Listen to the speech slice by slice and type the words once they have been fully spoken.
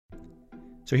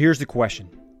So here's the question.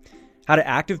 How do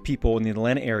active people in the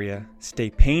Atlanta area stay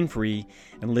pain-free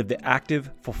and live the active,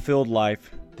 fulfilled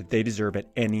life that they deserve at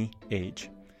any age?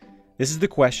 This is the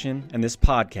question, and this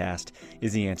podcast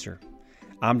is the answer.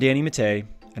 I'm Danny Mattei,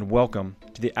 and welcome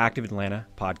to the Active Atlanta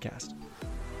podcast.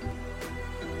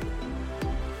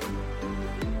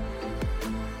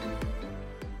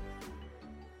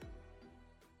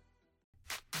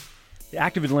 The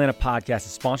Active Atlanta podcast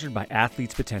is sponsored by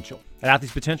Athletes Potential. At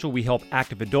Athletes Potential, we help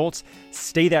active adults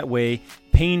stay that way,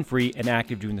 pain-free and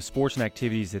active, doing the sports and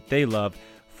activities that they love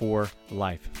for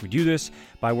life. We do this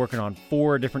by working on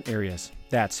 4 different areas.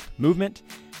 That's movement,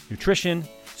 nutrition,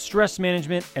 stress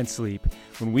management, and sleep.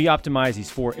 When we optimize these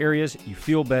 4 areas, you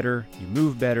feel better, you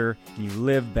move better, and you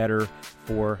live better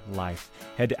for life.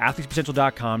 Head to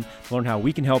athletespotential.com to learn how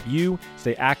we can help you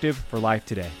stay active for life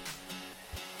today.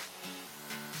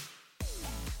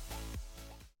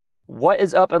 What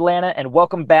is up, Atlanta, and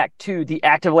welcome back to the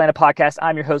Active Atlanta podcast.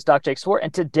 I'm your host, Dr. Jake Swart,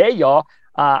 and today, y'all,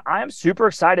 I am super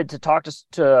excited to talk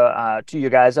to you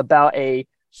guys about a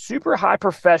super high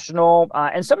professional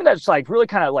and something that's like really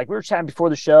kind of like we were chatting before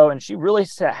the show, and she really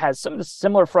has some of the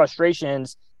similar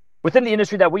frustrations within the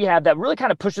industry that we have that really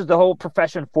kind of pushes the whole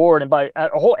profession forward and by a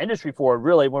whole industry forward,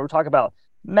 really, when we're talking about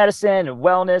medicine and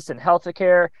wellness and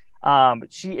healthcare.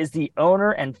 She is the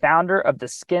owner and founder of the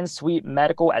Skin Suite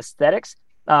Medical Aesthetics.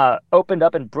 Opened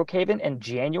up in Brookhaven in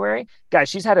January. Guys,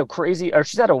 she's had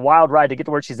a wild ride to get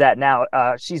to where she's at now.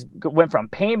 She's went from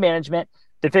pain management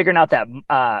to figuring out that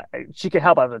she can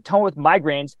help out a ton with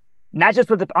migraines, not just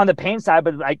on the pain side,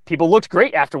 but like people looked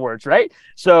great afterwards, right?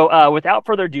 So without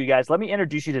further ado, guys, let me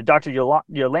introduce you to Dr.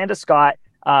 Yolanda Scott,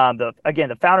 the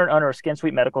founder and owner of Skin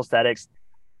Suite Medical Aesthetics.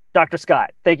 Dr.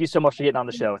 Scott, thank you so much for getting on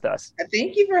the show with us.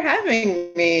 Thank you for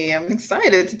having me. I'm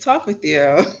excited to talk with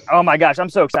you. Oh my gosh, I'm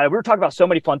so excited. We were talking about so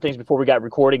many fun things before we got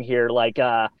recording here.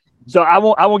 So I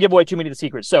won't give away too many of the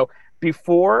secrets. So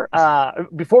before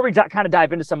we kind of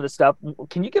dive into some of this stuff,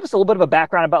 can you give us a little bit of a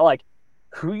background about like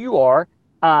who you are,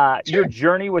 Sure. your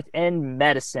journey within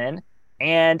medicine,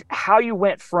 and how you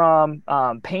went from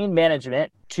pain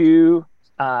management to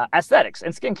aesthetics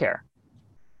and skincare?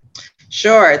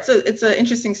 Sure. It's an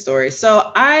interesting story.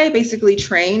 So I basically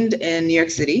trained in New York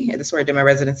City. That's where I did my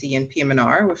residency in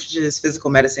PM&R, which is physical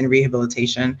medicine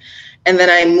rehabilitation. And then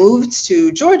I moved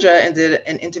to Georgia and did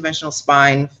an interventional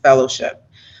spine fellowship.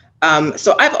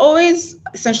 So I've always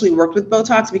essentially worked with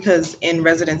Botox because in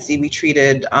residency, we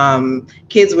treated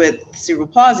kids with cerebral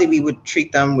palsy. We would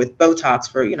treat them with Botox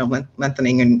for,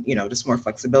 lengthening and, just more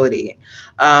flexibility.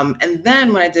 And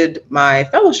then when I did my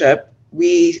fellowship,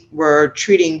 we were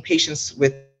treating patients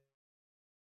with,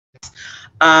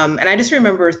 and I just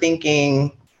remember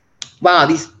thinking, wow,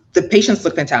 the patients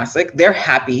look fantastic. They're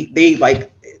happy. They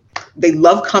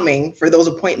love coming for those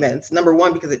appointments. Number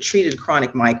one, because it treated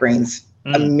chronic migraines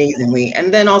amazingly.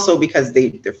 And then also because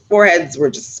their foreheads were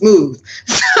just smooth.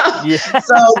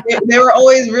 So they were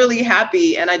always really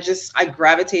happy. And I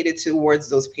gravitated towards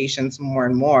those patients more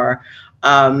and more.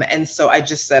 And so I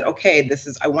just said, okay,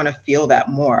 I want to feel that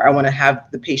more. I want to have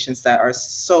the patients that are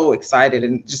so excited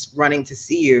and just running to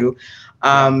see you.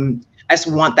 I just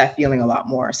want that feeling a lot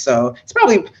more. So it's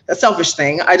probably a selfish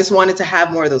thing. I just wanted to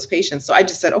have more of those patients. So I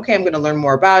just said, okay, I'm going to learn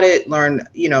more about it, learn,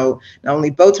 not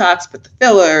only Botox, but the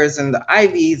fillers and the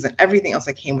IVs and everything else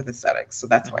that came with aesthetics. So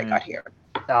that's how I got here.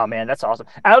 Oh man, that's awesome.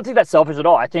 I don't think that's selfish at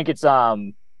all. I think it's,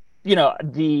 the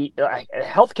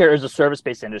healthcare is a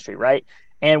service-based industry, right?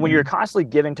 And when you're constantly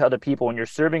giving to other people and you're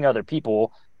serving other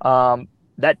people,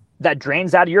 that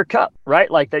drains out of your cup,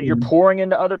 right? Like that you're pouring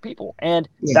into other people. And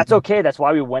that's okay. That's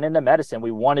why we went into medicine.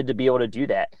 We wanted to be able to do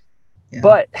that. Yeah.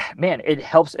 But man, it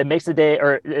helps. It makes the day,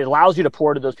 or it allows you to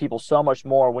pour to those people so much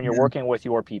more when you're working with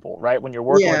your people, right? When you're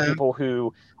working with people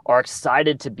who are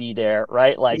excited to be there,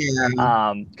 right? Like,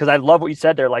 because I love what you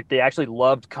said there. Like they actually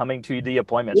loved coming to the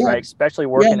appointments, right? Especially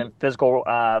working in physical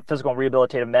and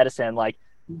rehabilitative medicine. Like,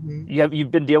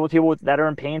 you've been dealing with people that are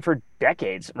in pain for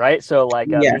decades, right? So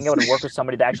being able to work with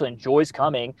somebody that actually enjoys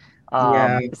coming.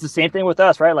 It's the same thing with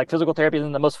us, right? Like physical therapy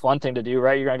isn't the most fun thing to do,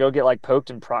 right? You're gonna go get like poked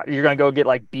and you're gonna go get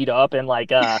like beat up and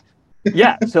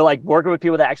so like working with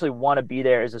people that actually want to be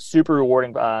there is a super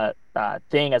rewarding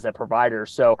thing as a provider.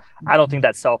 So I don't think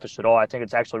that's selfish at all. I think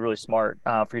it's actually really smart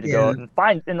for you to go and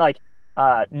find and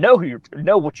know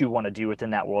what you want to do within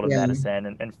that world of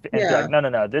medicine and be like,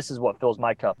 no, this is what fills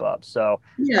my cup up. So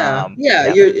you're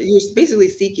basically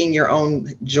seeking your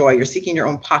own joy. You're seeking your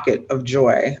own pocket of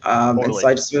joy. Totally. And so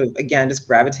I just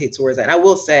gravitate towards that. And I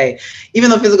will say, even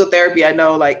though physical therapy, I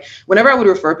know like whenever I would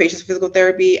refer patients to physical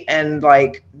therapy and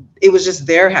like it was just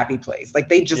their happy place. Like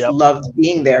they just loved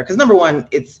being there. Because number one,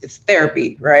 it's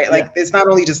therapy, right? Like it's not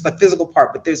only just the physical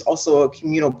part, but there's also a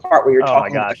communal part where you're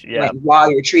talking with the client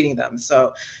while you're treating them.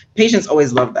 So patients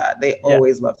always love that. They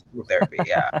always love group therapy.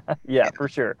 Yeah. For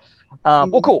sure.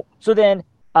 Well, cool. So then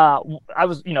I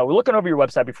was, looking over your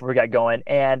website before we got going,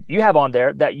 and you have on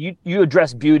there that you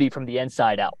address beauty from the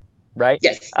inside out, right?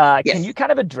 Yes. Can you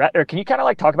kind of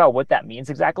like talk about what that means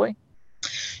exactly?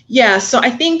 Yeah, so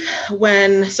I think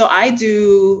I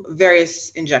do various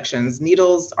injections.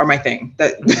 Needles are my thing.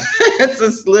 That's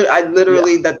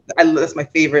my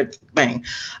favorite thing.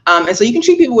 And so you can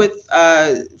treat people with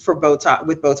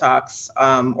Botox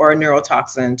or a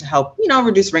neurotoxin to help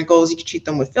reduce wrinkles. You can treat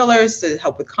them with fillers to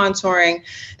help with contouring.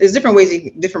 There's different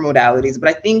ways, different modalities, but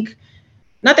I think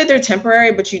not that they're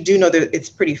temporary, but you do know that it's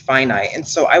pretty finite. And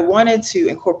so I wanted to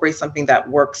incorporate something that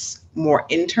works more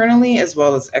internally as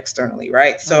well as externally,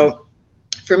 right? So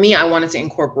for me, I wanted to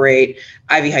incorporate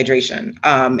IV hydration.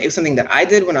 It was something that I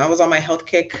did when I was on my health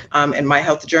kick and my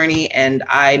health journey, and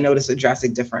I noticed a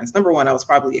drastic difference. Number one, I was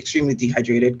probably extremely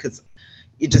dehydrated because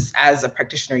you just, as a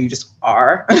practitioner, you just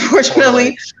are,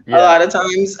 unfortunately, a lot of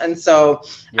times. And so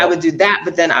I would do that,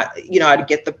 but then I'd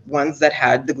get the ones that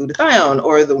had the glutathione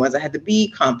or the ones that had the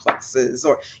B complexes,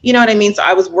 or, you know what I mean? So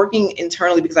I was working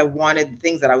internally because I wanted the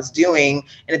things that I was doing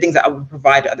and the things that I would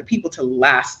provide to other people to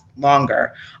last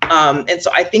longer. And so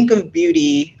I think of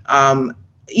beauty, from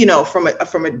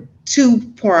a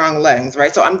two-pronged lens,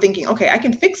 right? So I'm thinking, okay, I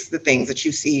can fix the things that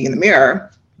you see in the mirror,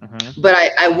 but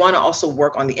I want to also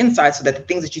work on the inside so that the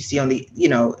things that you see on the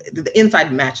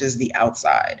inside matches the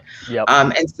outside.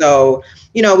 And so,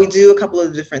 we do a couple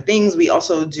of different things. We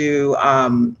also do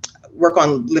work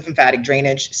on lymphatic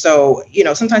drainage. So,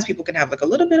 sometimes people can have like a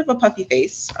little bit of a puffy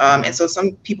face. And so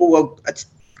some people will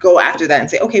go after that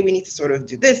and say, okay, we need to sort of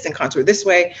do this and contour this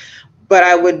way. But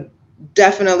I would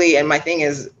definitely, and my thing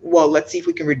is, well, let's see if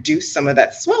we can reduce some of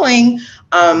that swelling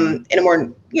in a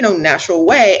more natural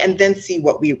way, and then see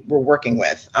what we were working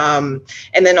with. And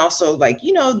then also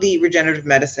the regenerative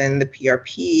medicine, the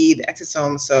PRP, the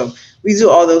exosomes. So we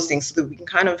do all those things so that we can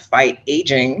kind of fight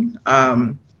aging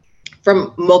from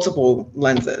multiple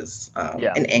lenses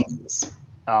and angles.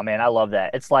 Oh man, I love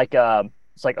that. It's like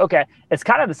okay, it's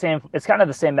kind of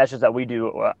the same message that we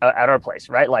do at our place,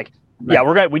 right? Like,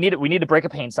 we need to break a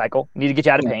pain cycle. We need to get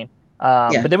you out of pain.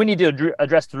 But then we need to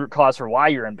address the root cause for why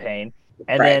you're in pain,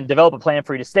 and then develop a plan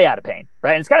for you to stay out of pain,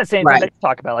 right? And it's kind of the same thing that you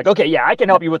talk about. Like, okay, I can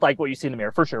help you with like what you see in the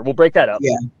mirror for sure. We'll break that up.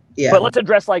 But let's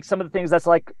address like some of the things that's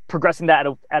like progressing that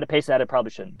at a pace that it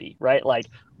probably shouldn't be, right? Like,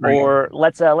 or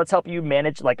let's help you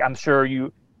manage. Like, I'm sure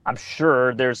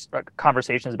there's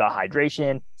conversations about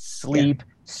hydration, sleep,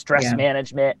 stress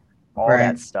management, all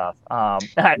that stuff. I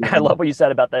love what you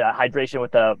said about the hydration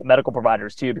with the medical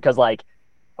providers too, because like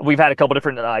we've had a couple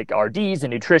different like RDs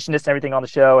and nutritionists and everything on the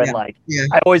show, and I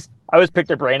always pick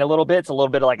their brain a little bit. It's a little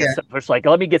bit of like a push, like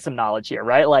let me get some knowledge here,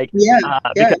 right? Like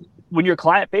because when you're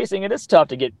client facing, it is tough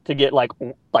to get like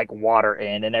water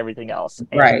in and everything else.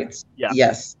 And,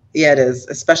 Yes, it is,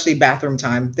 especially bathroom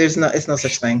time. It's no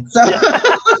such thing. So.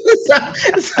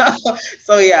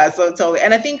 So totally.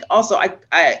 And I think also I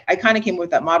kind of came with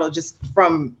that model just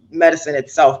from medicine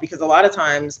itself, because a lot of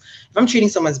times if I'm treating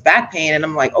someone's back pain and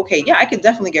I'm like, okay, I could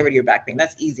definitely get rid of your back pain.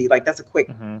 That's easy. Like that's a quick,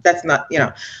 that's not,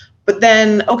 but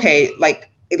then, okay, like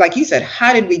you said,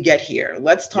 how did we get here?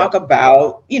 Let's talk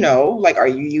about, like, are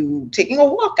you taking a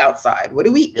walk outside? What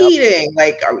are we eating?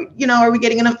 Like, are we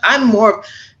getting enough? I'm more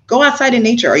go outside in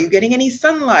nature. Are you getting any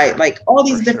sunlight? Like all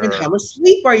these different, how much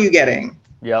sleep are you getting?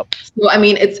 So, I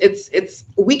mean, it's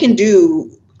we can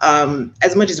do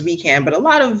as much as we can, but a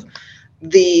lot of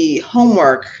the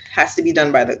homework has to be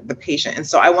done by the patient. And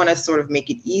so I want to sort of make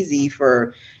it easy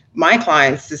for my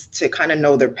clients to kind of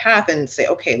know their path and say,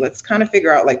 okay, let's kind of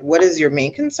figure out like, what is your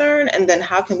main concern? And then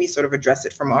how can we sort of address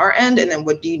it from our end? And then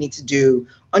what do you need to do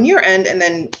on your end? And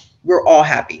then we're all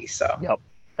happy. So.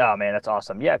 Oh man, that's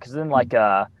awesome. Yeah. Cause then like,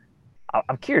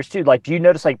 I'm curious too. Like, do you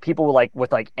notice like people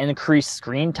with increased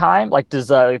screen time? Like,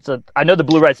 I know the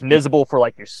blue light's visible for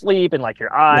like your sleep and like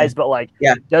your eyes, but like,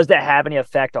 does that have any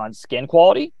effect on skin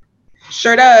quality?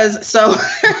 Sure does. So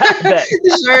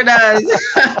sure does.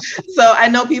 So I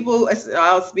know people,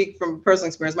 I'll speak from personal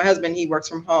experience. My husband, he works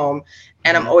from home,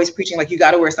 and I'm always preaching, like, you got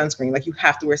to wear sunscreen. Like, you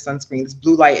have to wear sunscreen. This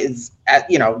blue light is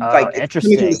it's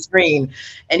coming from the screen.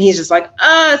 And he's just like,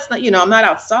 it's not, I'm not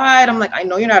outside. I'm like, I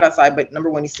know you're not outside, but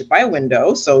number one, you sit by a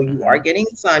window. So you are getting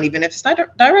sun, even if it's not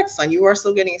direct sun, you are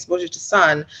still getting exposure to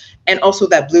sun, and also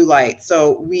that blue light.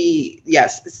 So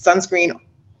sunscreen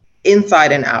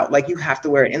inside and out. Like, you have to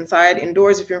wear it inside,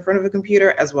 indoors if you're in front of a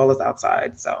computer, as well as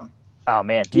outside. So oh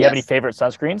man, do you have any favorite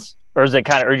sunscreens? or is it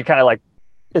kind of, or you kind of like,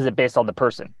 is it based on the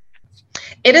person?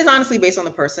 It is honestly based on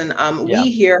the person.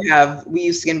 Yeah. We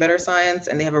use Skin Better Science,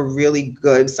 and they have a really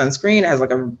good sunscreen. It has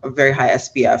like a very high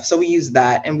SPF. So we use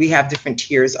that, and we have different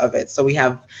tiers of it. So we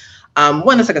have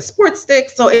one that's like a sports stick.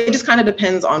 So it just kind of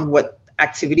depends on what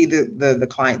activity the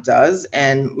client does,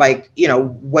 and like, you know,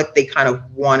 what they kind of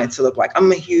want it to look like.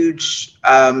 I'm a huge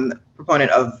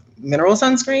proponent of mineral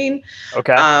sunscreen,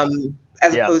 Okay.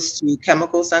 as opposed to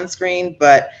chemical sunscreen.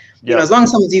 But you know, as long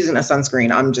as someone's using a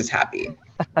sunscreen, I'm just happy.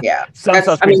 Yeah. Some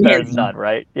sunscreen's better than none,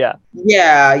 right? Yeah.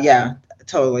 Yeah,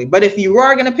 totally. But if you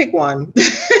are gonna pick one,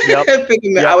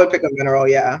 I would pick a mineral.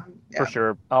 Yeah. For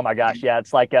sure. Oh my gosh. Yeah.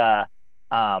 It's like,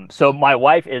 so my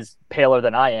wife is paler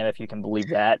than I am, if you can believe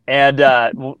that. And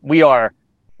we have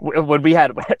a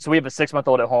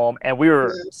 6-month-old at home, and we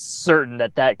were certain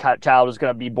that child was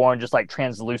going to be born just like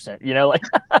translucent, you know, like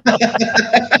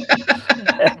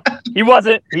he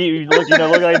wasn't, he looked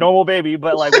like a normal baby,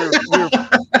 but like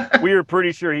we were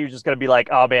pretty sure he was just going to be like,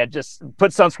 oh man, just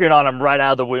put sunscreen on him right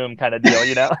out of the womb kind of deal,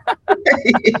 you know?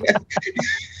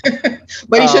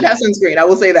 But he should have sunscreen. I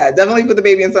will say that. Definitely put the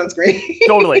baby in sunscreen.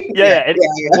 Totally. Yeah.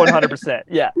 100%.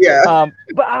 Yeah. Yeah.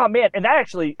 But oh man, and that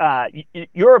actually,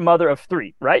 you're a mother of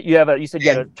 3, right? You said you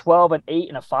had a 12, an 8,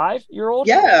 and a 5-year-old.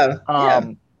 Yeah.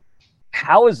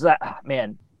 How is that,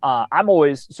 man?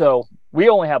 So we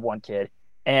only have one kid,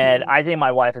 and I think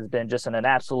my wife has been just in an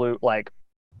absolute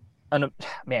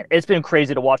man, it's been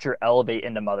crazy to watch her elevate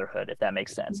into motherhood, if that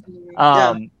makes sense.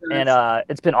 And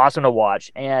it's been awesome to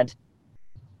watch. And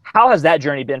how has that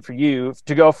journey been for you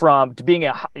to go from to being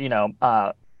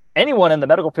anyone in the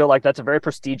medical field, like that's a very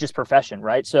prestigious profession,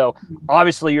 right? So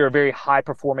obviously you're a very high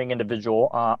performing individual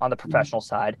on the professional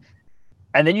side,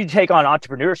 and then you take on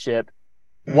entrepreneurship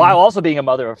while also being a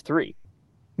mother of 3.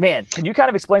 Man, can you kind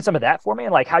of explain some of that for me,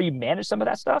 and like how you manage some of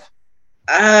that stuff?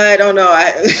 I don't know.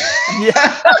 When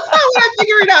I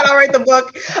figure it out, I'll write the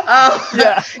book.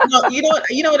 No,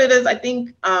 you know what it is. I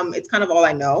think it's kind of all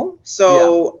I know.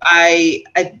 So I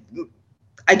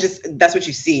just, that's what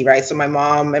you see, right? So my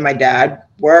mom and my dad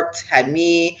worked, had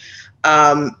me,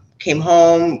 came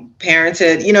home,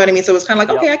 parented. You know what I mean? So it was kind of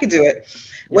like, okay, I could do it.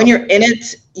 When you're in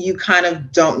it, you kind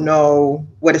of don't know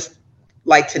what it's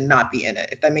like to not be in it,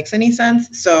 if that makes any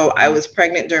sense. So I was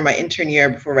pregnant during my intern year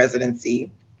before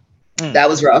residency. That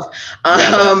was rough.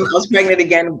 I was pregnant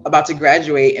again, about to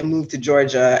graduate, and moved to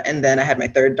Georgia. And then I had my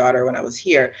 3rd daughter when I was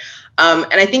here. And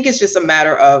I think it's just a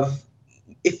matter of,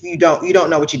 if you don't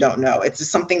know what you don't know. It's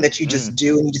just something that you just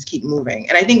do, and you just keep moving.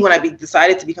 And I think when I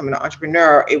decided to become an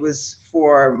entrepreneur, it was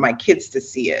for my kids to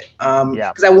see it.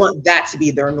 Because I want that to be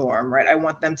their norm, right? I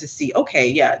want them to see,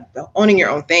 okay, owning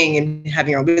your own thing and having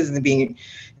your own business and being,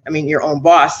 your own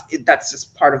boss, that's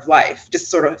just part of life. Just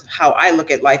sort of how I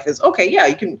look at life is, okay,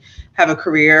 you can have a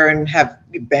career and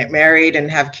be married and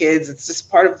have kids. It's just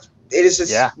part of, it is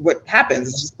just what happens.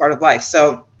 It's just part of life.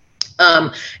 So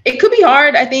it could be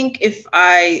hard. I think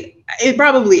it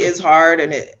probably is hard,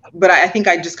 but I think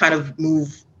I just kind of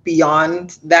move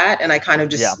beyond that, and I kind of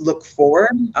just look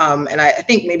forward. And I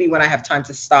think maybe when I have time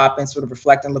to stop and sort of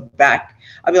reflect and look back,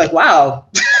 I'll be like, wow,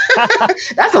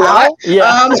 that's a lot. You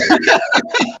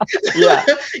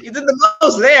did the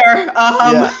most there.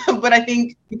 But I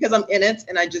think because I'm in it,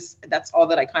 and that's all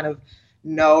that I kind of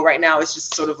know right now. It's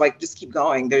just sort of like, just keep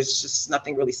going. There's just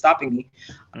nothing really stopping me.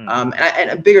 And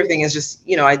a bigger thing is just,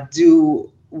 I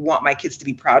do want my kids to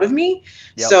be proud of me.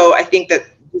 So I think that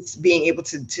it's being able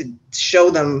to show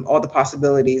them all the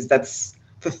possibilities, that's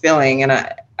fulfilling. And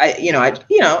I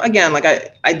again, like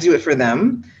I do it for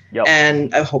them.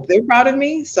 And I hope they're proud of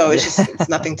me. So it's just, it's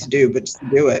nothing to do, but just to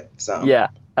do it. So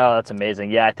oh, that's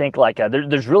amazing. I think like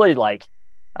there's really like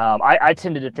I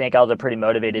tended to think I was a pretty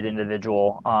motivated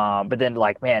individual, but then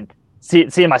like, man,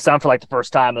 seeing my son for like the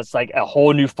first time, it's like a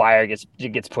whole new fire gets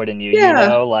put in you. You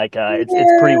know, like it's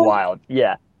pretty wild.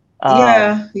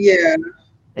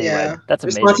 Anyway, that's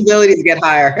amazing. Responsibilities get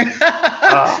higher.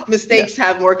 Mistakes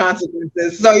have more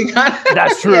consequences. So you kind of.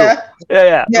 That's true. A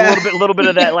little bit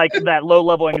of that, like that low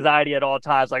level anxiety at all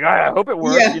times. Like, all right, I hope it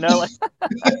works. You know, like.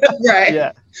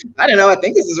 Right. I don't know. I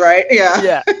think this is right.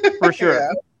 For sure.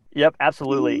 Yep,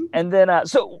 absolutely. And then,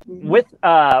 so with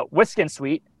Skin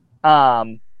Suite,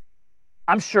 I'm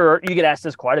sure you get asked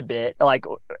this quite a bit. Like,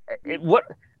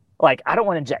 I don't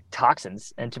want to inject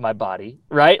toxins into my body,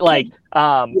 right? Like,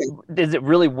 is it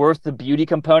really worth the beauty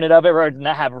component of it, or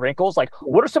not have wrinkles? Like,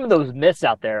 what are some of those myths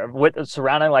out there with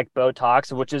surrounding like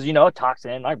Botox, which is, a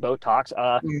toxin like Botox?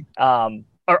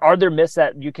 Are there myths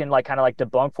that you can like kind of like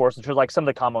debunk for us? In terms of like some of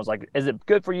the common ones, like, is it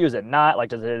good for you? Is it not? Like,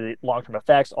 does it have long-term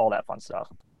effects? All that fun stuff.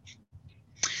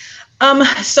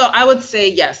 So I would say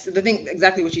yes. The thing,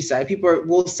 exactly what you said. People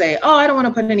will say, "Oh, I don't want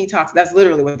to put any toxins." That's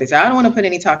literally what they say. I don't want to put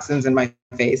any toxins in my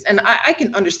face, and I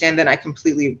can understand that. I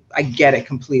get it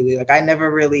completely. Like I never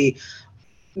really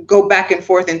go back and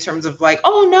forth in terms of like,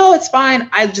 "Oh no, it's fine."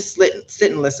 I just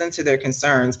sit and listen to their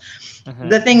concerns. Mm-hmm.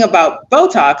 The thing about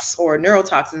Botox or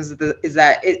neurotoxins is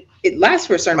that it lasts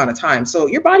for a certain amount of time. So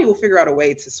your body will figure out a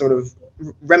way to sort of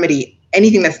remedy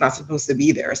anything that's not supposed to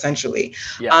be there, essentially.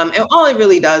 Yeah. And all it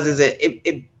really does is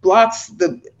it blocks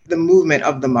the movement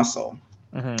of the muscle.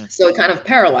 Mm-hmm. So it kind of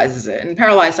paralyzes it. And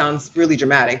paralyzed sounds really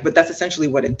dramatic, but that's essentially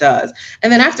what it does.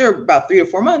 And then after about 3 to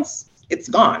 4 months, it's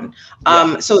gone.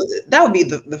 So that would be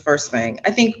the first thing.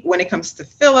 I think when it comes to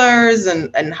fillers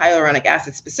and hyaluronic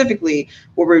acid specifically,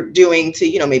 what we're doing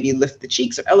to, maybe lift the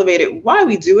cheeks or elevate it, why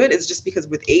we do it is just because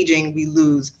with aging, we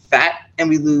lose fat and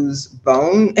we lose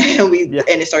bone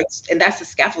and that's the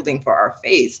scaffolding for our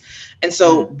face. And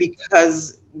so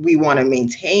because we want to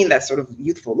maintain that sort of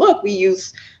youthful look, we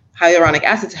use hyaluronic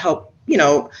acid to help,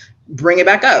 bring it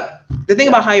back up. The thing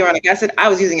about hyaluronic acid, I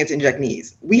was using it to inject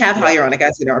knees. We have hyaluronic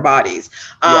acid in our bodies.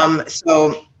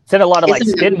 So it's in a lot of like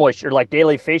skin moisture, like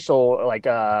daily facial like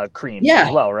creams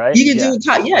as well, right? You can you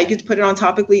can put it on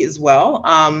topically as well.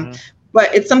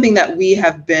 But it's something that we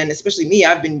have been, especially me,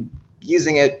 I've been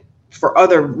using it for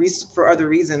other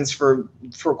reasons for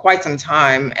quite some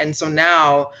time. And so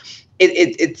now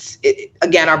it's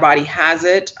again, our body has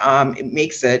it. It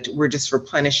makes it. We're just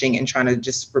replenishing and trying to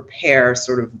just repair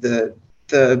sort of the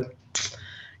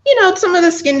some of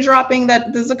the skin dropping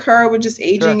that does occur with just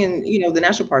aging and the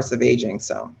natural parts of aging.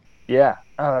 So yeah,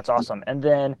 oh, that's awesome. And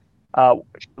then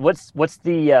what's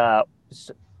the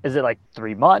is it like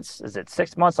 3 months? Is it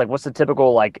 6 months? Like what's the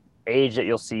typical like age that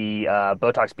you'll see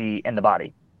Botox be in the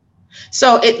body?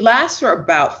 So it lasts for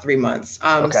about 3 months,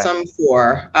 some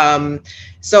 4.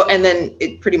 So, and then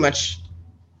it pretty much,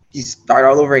 you start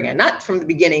all over again, not from the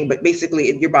beginning, but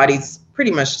basically your body's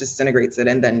pretty much disintegrates it.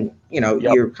 And then,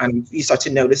 you start to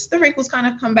notice the wrinkles kind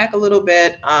of come back a little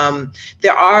bit.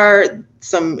 There are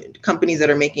some companies that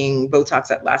are making Botox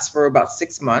that lasts for about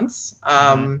 6 months.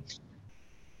 I'm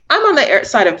on the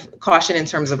side of caution in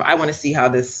terms of, I want to see how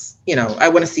this, I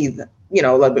want to see a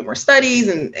little bit more studies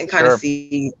and kind of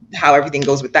see how everything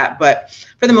goes with that. But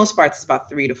for the most part, it's about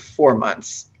 3 to 4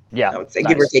 months. Yeah, I would say,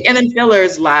 give or take. And then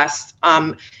fillers last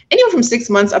anywhere from 6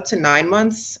 months up to 9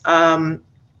 months.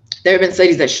 There have been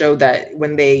studies that show that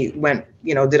when they went,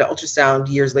 did an ultrasound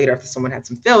years later after someone had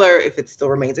some filler, if it still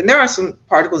remains. And there are some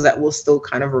particles that will still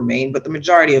kind of remain, but the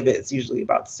majority of it is usually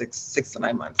about six to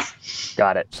 9 months.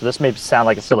 Got it. So this may sound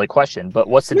like a silly question, but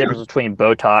what's the difference between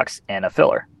Botox and a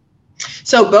filler?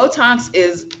 So Botox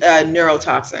is a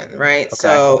neurotoxin, right? Okay.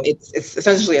 So it's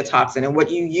essentially a toxin. And what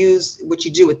you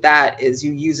do with that is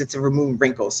you use it to remove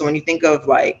wrinkles. So when you think of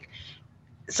like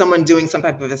someone doing some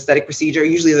type of aesthetic procedure,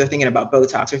 usually they're thinking about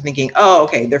Botox. They're thinking, oh,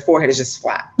 okay, their forehead is just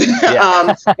flat.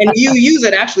 And you use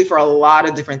it actually for a lot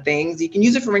of different things. You can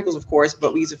use it for wrinkles, of course,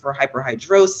 but we use it for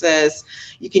hyperhidrosis.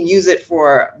 You can use it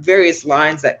for various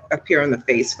lines that appear on the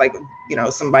face, like,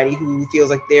 somebody who feels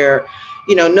like they're,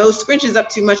 nose scrunches up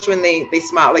too much when they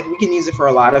smile. Like we can use it for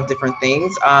a lot of different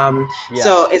things.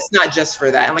 So it's not just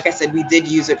for that. And like I said, we did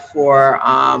use it for,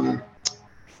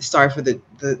 sorry for the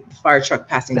fire truck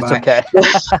passing by. Okay.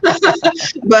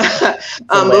 but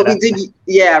we did,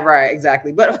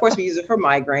 exactly. But of course we use it for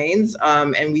migraines,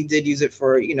 and we did use it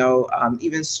for,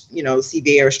 even,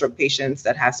 severe or stroke patients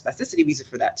that have spasticity, we use it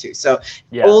for that too. So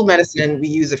old medicine, we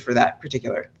use it for that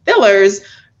particular. Fillers,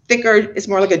 thicker, it's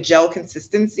more like a gel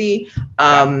consistency,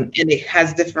 and it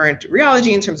has different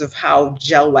rheology in terms of how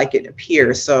gel-like it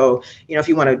appears. So, if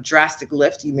you want a drastic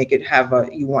lift, you make it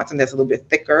you want something that's a little bit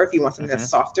thicker. If you want something that's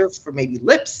softer for maybe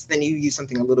lips, then you use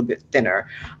something a little bit thinner.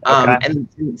 And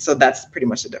so that's pretty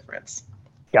much the difference.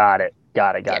 Got it.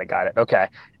 Okay.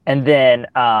 And then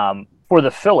for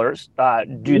the fillers,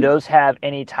 do those have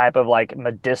any type of like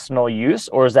medicinal use,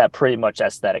 or is that pretty much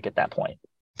aesthetic at that point?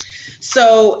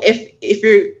 So if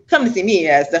you're coming to see me,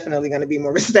 it's definitely going to be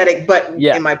more aesthetic. But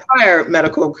in my prior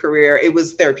medical career, it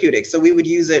was therapeutic. So we would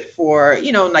use it for,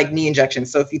 like knee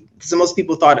injections. So most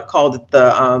people called it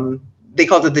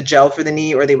the gel for the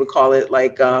knee, or they would call it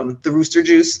like the rooster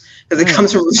juice because it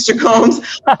comes from rooster cones.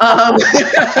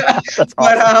 That's awesome.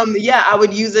 But I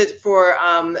would use it for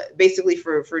basically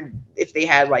for if they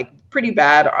had like pretty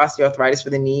bad osteoarthritis for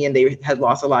the knee and they had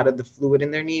lost a lot of the fluid in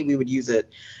their knee, we would use it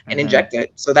and inject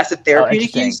it. So that's a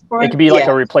therapeutic use for it. It could be like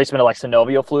a replacement of like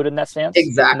synovial fluid in that sense.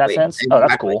 Exactly. In that sense. Exactly. Oh,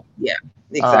 that's cool. Yeah,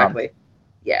 exactly.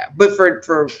 But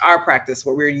for our practice,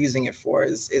 what we're using it for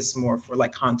is more for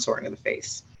like contouring of the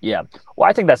face. Yeah. Well,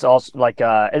 I think that's also like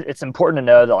it's important to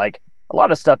know that like a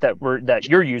lot of stuff that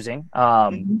you're using.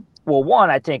 Well, one,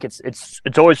 I think it's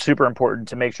always super important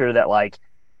to make sure that like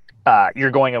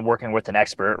you're going and working with an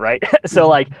expert, right? So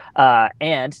like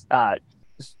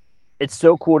it's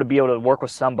so cool to be able to work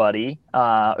with somebody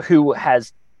who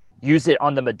has used it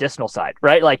on the medicinal side,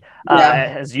 right? Like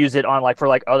has used it on like for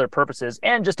like other purposes,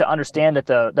 and just to understand that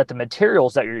the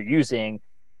materials that you're using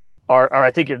are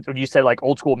I think you said like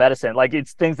old school medicine, like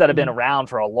it's things that have been around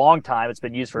for a long time. It's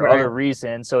been used for other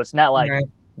reasons, so it's not like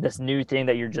this new thing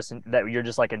that you're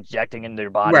just like injecting into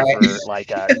your body for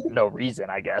like no reason,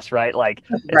 I guess, right? Like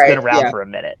it's been around for a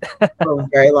minute. For a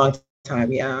very long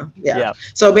time. Yeah.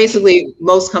 So basically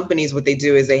most companies, what they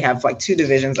do is they have like two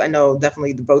divisions. I know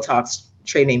definitely the Botox,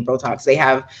 trade name Botox, they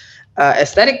have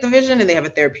aesthetic division and they have a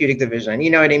therapeutic division,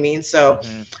 you know what I mean? So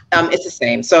it's the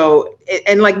same. So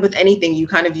and like with anything, you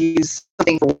kind of use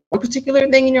something for one particular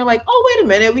thing and you're like, oh, wait a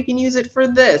minute, we can use it for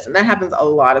this. And that happens a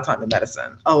lot of time in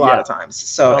medicine, a lot of times.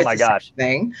 So oh my gosh,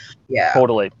 thing.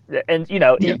 Totally. And you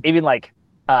know, even like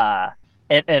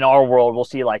in our world, we'll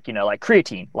see like, you know, like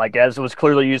creatine, like as it was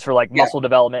clearly used for like muscle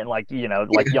development and like, you know,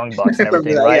 like young bucks and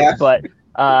everything, right? But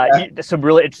some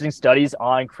really interesting studies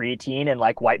on creatine and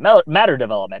like white matter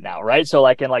development now, right? So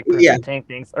like in like preventing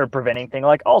things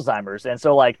like Alzheimer's. And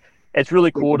so like it's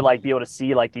really cool to like be able to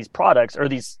see like these products or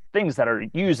these things that are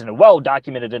used and well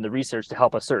documented in the research to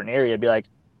help a certain area be like,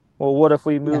 well, what if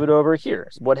we move it over here?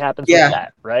 What happens with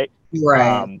that, right?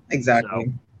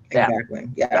 Exactly. Exactly.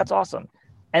 Yeah. That's awesome.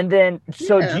 And then,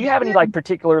 so do you have any like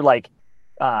particular like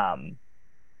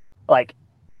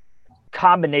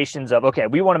combinations of, okay,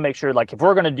 we want to make sure like if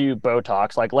we're going to do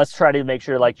Botox, like let's try to make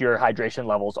sure like your hydration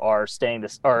levels are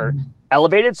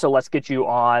elevated. So let's get you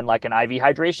on like an IV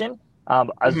hydration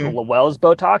as well as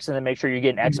Botox, and then make sure you're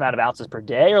getting X amount of ounces per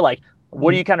day, or like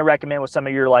what do you kind of recommend with some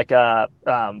of your like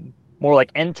more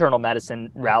like internal medicine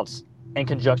routes in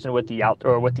conjunction with the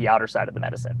outer side of the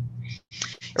medicine?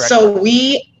 So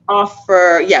we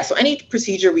offer, so any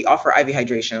procedure we offer IV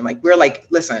hydration. Like we're like,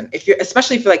 listen,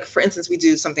 especially if like, for instance, we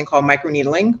do something called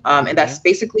microneedling, and that's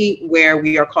basically where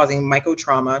we are causing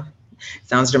microtrauma.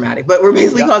 Sounds dramatic, but we're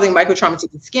basically causing microtrauma to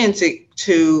the skin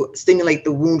to stimulate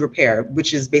the wound repair,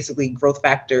 which is basically growth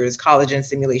factors, collagen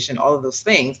stimulation, all of those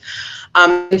things.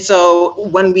 And so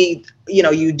when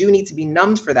you do need to be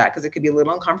numbed for that because it could be a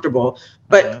little uncomfortable.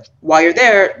 But while you're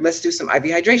there, let's do some IV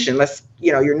hydration.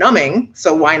 You're numbing.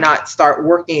 So why not start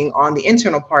working on the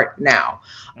internal part now?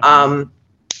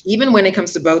 Even when it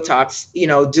comes to Botox,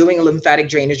 doing a lymphatic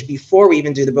drainage before we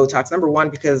even do the Botox, number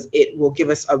one, because it will give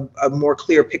us a more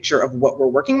clear picture of what we're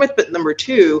working with. But number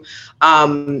two,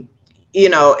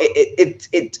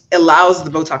 it allows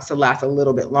the Botox to last a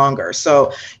little bit longer.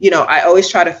 So, I always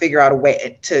try to figure out a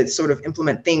way to sort of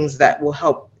implement things that will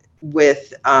help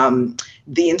with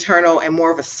the internal and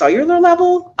more of a cellular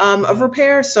level of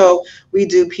repair. So we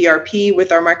do PRP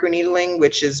with our microneedling,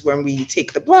 which is when we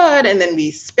take the blood and then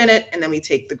we spin it and then we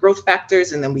take the growth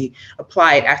factors and then we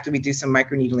apply it after we do some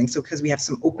microneedling. So because we have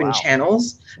some open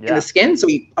channels in the skin, so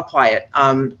we apply it.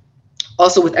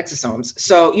 Also with exosomes.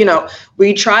 So,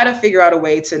 we try to figure out a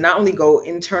way to not only go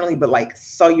internally, but like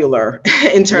cellular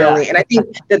internally. And I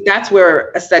think that's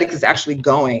where aesthetics is actually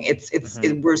going.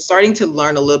 We're starting to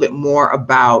learn a little bit more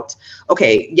about,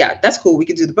 okay, that's cool. We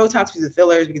could do the Botox, we could do the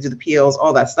fillers, we could do the peels,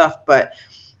 all that stuff. But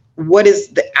what is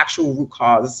the actual root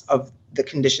cause of the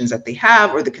conditions that they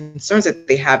have or the concerns that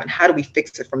they have, and how do we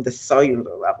fix it from the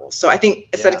cellular level? So I think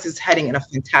aesthetics is heading in a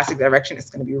fantastic direction. It's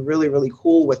going to be really, really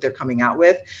cool what they're coming out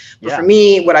with. But for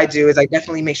me, what I do is I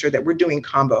definitely make sure that we're doing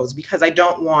combos, because I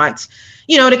don't want,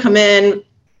 to come in,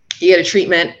 you get a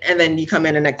treatment, and then you come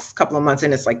in the next couple of months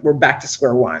and it's like, we're back to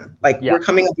square one. Like we're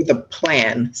coming up with a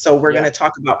plan. So we're going to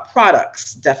talk about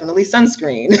products, definitely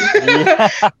sunscreen,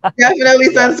 definitely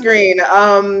sunscreen,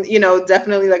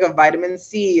 definitely like a vitamin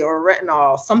C or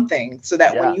retinol, something, so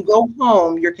that when you go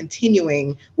home, you're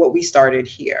continuing what we started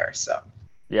here. So,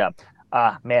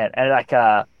 man. And like,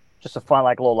 just a fun,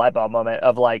 like little light bulb moment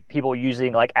of like people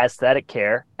using like aesthetic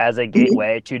care as a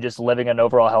gateway to just living an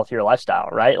overall healthier lifestyle,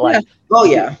 right? Like,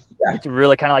 to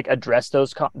really kind of like address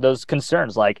those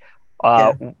concerns. Like,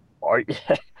 are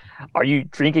you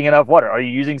drinking enough water? Are you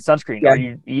using sunscreen? Are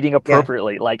you eating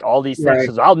appropriately? Like all these things.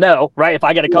 Because I'll know, right? If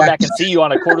I got to come back and see you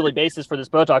on a quarterly basis for this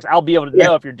Botox, I'll be able to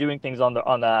know if you're doing things on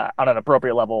an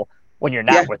appropriate level when you're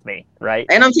not with me, right?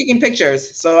 And I'm taking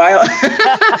pictures, so I'm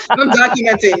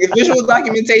documenting, visual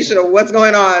documentation of what's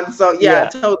going on. So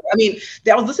totally. I mean,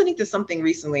 I was listening to something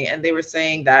recently, and they were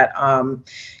saying that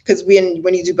because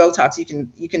when you do Botox,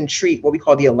 you can treat what we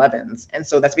call the 11s, and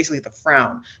so that's basically the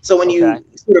frown. So when you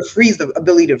sort of freeze the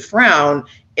ability to frown,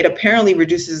 it apparently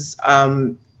reduces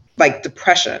like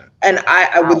depression. And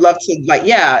I would love to like,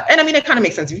 and I mean, it kind of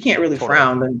makes sense. If you can't really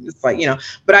frown, then it's like,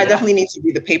 but I definitely need to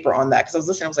read the paper on that, because I was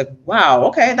listening, I was like, wow,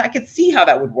 okay, I could see how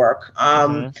that would work.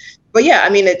 But yeah, I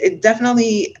mean, it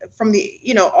definitely, from the,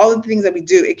 all of the things that we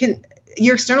do,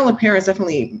 your external appearance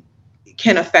definitely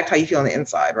can affect how you feel on the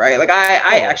inside, right? Like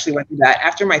I actually went through that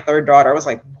after my third daughter. I was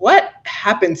like, what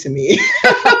happened to me?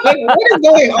 Like, what is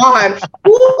going on?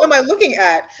 Who am I looking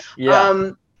at?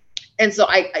 And so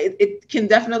it can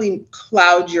definitely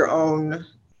cloud your own.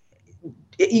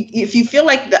 If you feel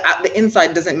like the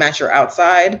inside doesn't match your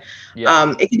outside,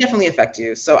 it can definitely affect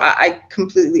you. So I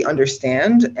completely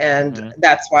understand. And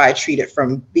that's why I treat it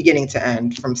from beginning to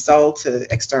end, from cell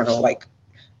to external, like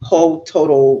whole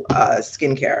total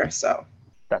skincare. So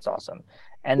that's awesome.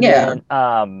 And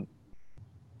then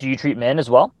do you treat men as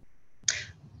well?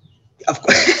 Of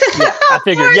course. Yeah, I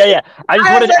figured. Yeah. I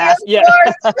just wanted to ask. Yeah.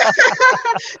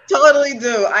 Totally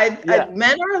do.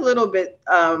 Men are a little bit,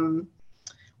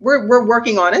 we're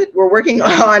working on it. We're working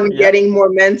on getting more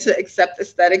men to accept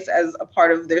aesthetics as a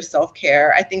part of their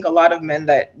self-care. I think a lot of men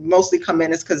that mostly come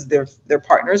in is because their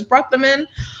partners brought them in.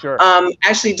 Sure.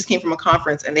 Actually just came from a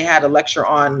conference, and they had a lecture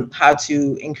on how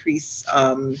to increase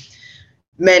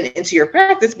men into your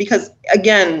practice, because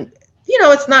again,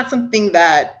 it's not something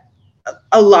that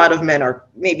a lot of men are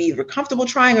maybe either comfortable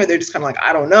trying, or they're just kind of like,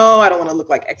 I don't know, I don't want to look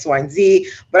like X, Y, and Z.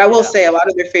 But I will say a lot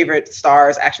of their favorite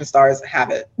stars, action stars,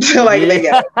 have it. Like they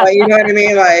get it. Like, you know what I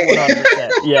mean? Like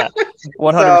 100%. Yeah,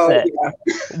 100%.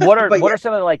 So, what are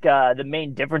some of like the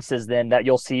main differences then that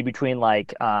you'll see between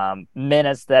like men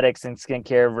aesthetics and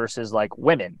skincare versus like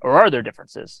women, or are there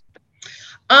differences?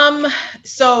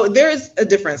 So there's a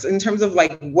difference in terms of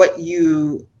like what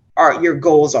your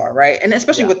goals are, right? And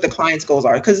especially what the client's goals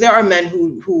are, because there are men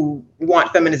who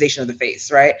want feminization of the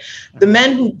face, right? The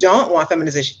men who don't want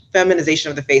feminization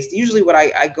of the face, usually what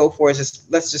I go for is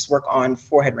just, let's just work on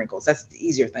forehead wrinkles. That's the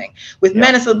easier thing. With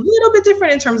men, it's a little bit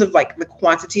different in terms of like the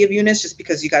quantity of units, just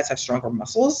because you guys have stronger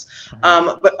muscles.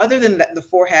 But other than that, the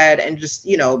forehead and just,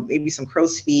 maybe some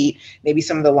crow's feet, maybe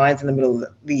some of the lines in the middle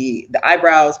of the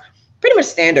eyebrows, pretty much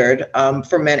standard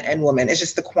for men and women. It's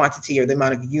just the quantity or the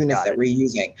amount of units that we're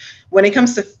using. When it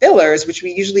comes to fillers, which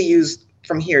we usually use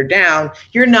from here down,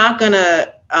 you're not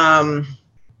gonna,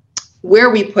 where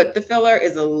we put the filler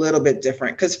is a little bit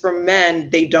different, because for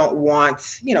men, they don't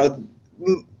want,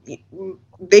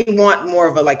 they want more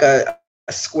of a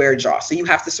square jaw. So you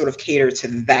have to sort of cater to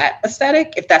that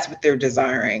aesthetic if that's what they're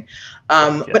desiring.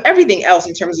 But everything else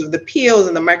in terms of the peels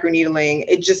and the microneedling,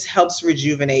 it just helps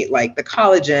rejuvenate like the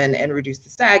collagen and reduce the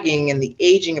sagging and the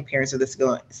aging appearance of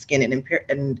the skin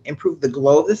and improve the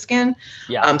glow of the skin.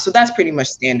 So that's pretty much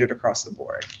standard across the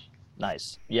board.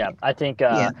 Nice. Yeah. I think,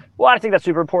 well, I think that's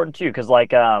super important too. Cause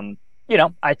like,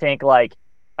 I think like,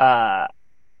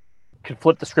 could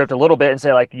flip the script a little bit and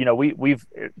say like, we've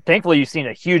thankfully you've seen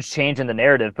a huge change in the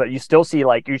narrative, but you still see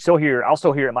like, I'll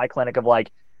still hear in my clinic of like,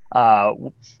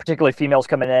 particularly females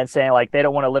coming in and saying like they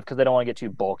don't want to lift because they don't want to get too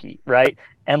bulky, right?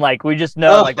 And like we just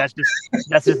know like that's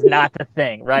just not the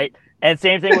thing, right? And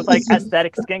same thing with like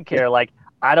aesthetic skincare. Like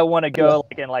I don't want to go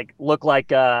like and like look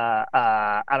like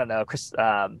I don't know, Chris.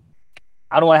 I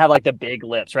don't want to have like the big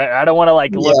lips, right? I don't want to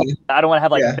like look. I don't want to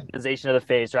have like feminization of the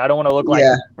face, or I don't want to look like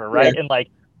her, right? And like,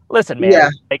 listen, man,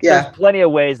 there's plenty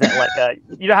of ways that like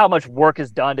you know how much work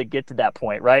is done to get to that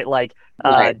point, right? Like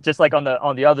just like on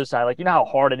the other side, like you know how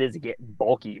hard it is to get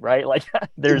bulky, right? Like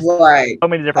there's so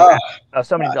many different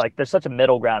like there's such a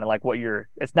middle ground, and like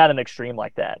it's not an extreme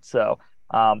like that. So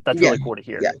that's really cool to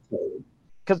hear.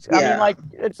 Because I mean, like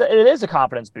it is a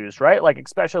confidence boost, right? Like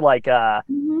especially like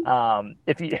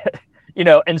if you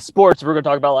in sports, we're gonna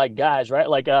talk about like guys, right?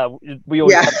 Like we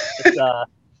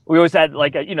always had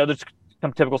like there's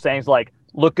some typical sayings like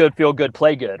look good, feel good,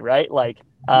 play good, right? Like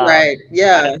kind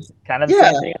of the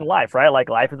same thing in life, right? Like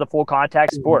life is a full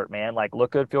contact sport, man. Like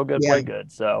look good, feel good, play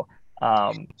good. So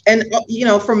and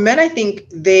for men, I think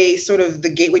they sort of the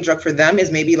gateway drug for them is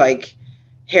maybe like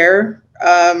hair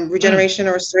regeneration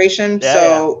or restoration.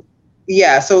 So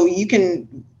you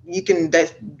can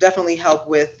definitely help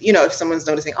with if someone's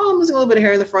noticing, I'm losing a little bit of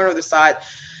hair in the front or the side.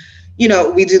 We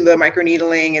do the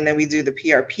microneedling and then we do the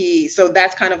PRP. So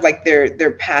that's kind of like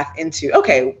their path into,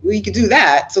 okay, we could do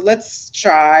that. So let's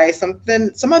try some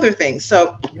other things.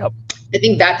 So I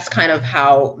think that's kind of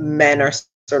how men are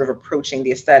sort of approaching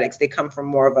the aesthetics. They come from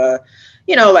more of a,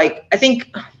 like, I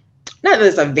think not that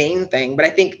it's a vain thing, but I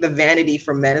think the vanity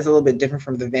for men is a little bit different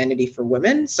from the vanity for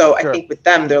women. So Sure. I think with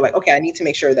them, they're like, okay, I need to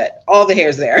make sure that all the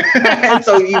hair's there. And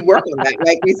so you work on that.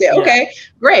 Like we say, okay,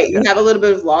 great. You have a little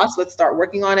bit of loss. Let's start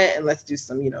working on it. And let's do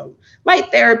some,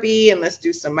 light therapy, and let's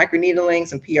do some microneedling,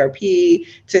 some PRP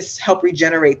to help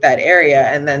regenerate that area.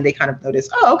 And then they kind of notice,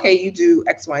 oh, okay, you do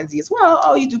X, Y, and Z as well.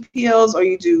 Oh, you do peels, or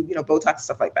you do, Botox,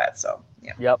 stuff like that. So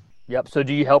yeah. Yep. So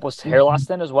do you help with hair loss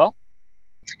then as well?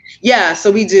 Yeah,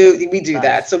 so we do Nice.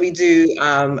 that. So we do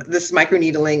this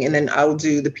microneedling, and then I'll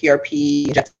do the PRP,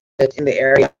 inject it in the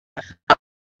area,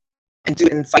 and do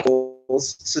it in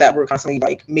cycles, so that we're constantly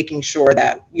like making sure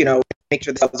that make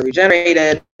sure the cells are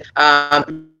regenerated,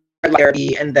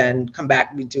 therapy, and then come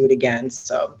back, we do it again.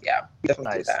 So yeah, we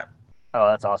definitely do that. Oh,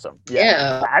 that's awesome.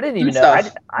 Yeah. I didn't even know. I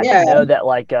didn't know that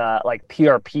like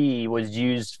PRP was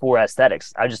used for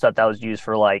aesthetics. I just thought that was used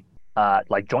for like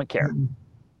joint care.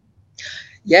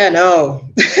 Yeah, no.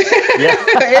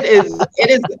 It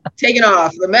is taken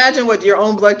off. Imagine what your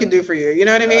own blood can do for you. You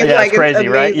know what I mean? Yeah, it's crazy,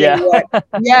 right? Yeah.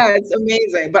 Yeah, it's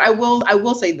amazing. But I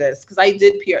will say this, because I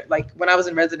did when I was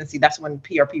in residency, that's when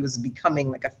PRP was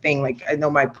becoming like a thing. Like I know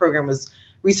my program was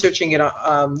researching it,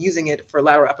 using it for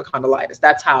lateral epicondylitis.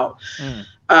 That's how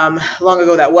long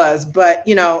ago that was. But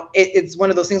it's one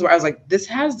of those things where I was like, this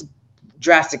has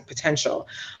drastic potential.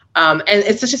 And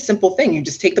it's such a simple thing. You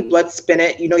just take the blood, spin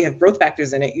it, you have growth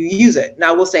factors in it, you use it.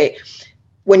 Now, we'll say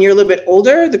when you're a little bit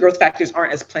older, the growth factors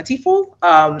aren't as plentiful.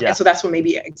 And so that's when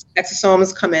maybe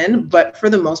exosomes come in. But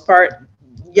for the most part,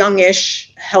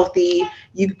 youngish, healthy,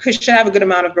 you should have a good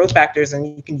amount of growth factors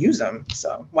and you can use them.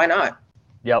 So why not?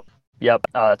 Yep. Oh,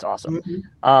 that's awesome.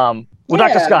 Well,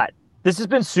 Dr. Scott, this has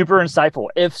been super insightful.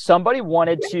 If somebody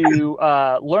wanted to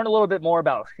learn a little bit more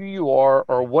about who you are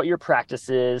or what your practice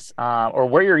is, or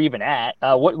where you're even at,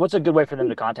 what's a good way for them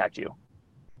to contact you?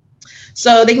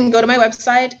 So they can go to my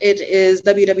website. It is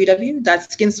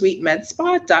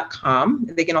www.skinsweetmedspa.com.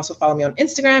 They can also follow me on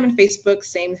Instagram and Facebook,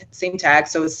 same tag.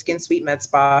 So it's Skin Sweet Med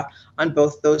Spa on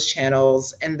both those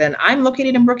channels. And then I'm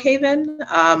located in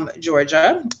Brookhaven,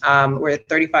 Georgia. We're at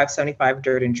 3575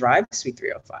 Durden Drive, Suite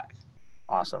 305.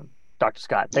 Awesome. Dr.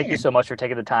 Scott, thank you so much for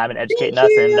taking the time and educating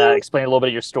us and explaining a little bit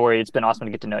of your story. It's been awesome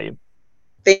to get to know you.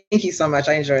 Thank you so much.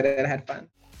 I enjoyed it. I had fun.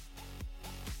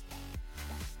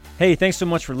 Hey, thanks so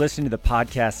much for listening to the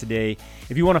podcast today.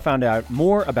 If you want to find out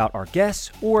more about our guests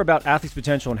or about Athletes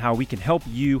Potential and how we can help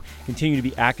you continue to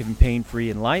be active and pain-free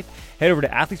in life, head over to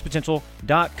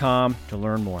athletespotential.com to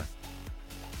learn more.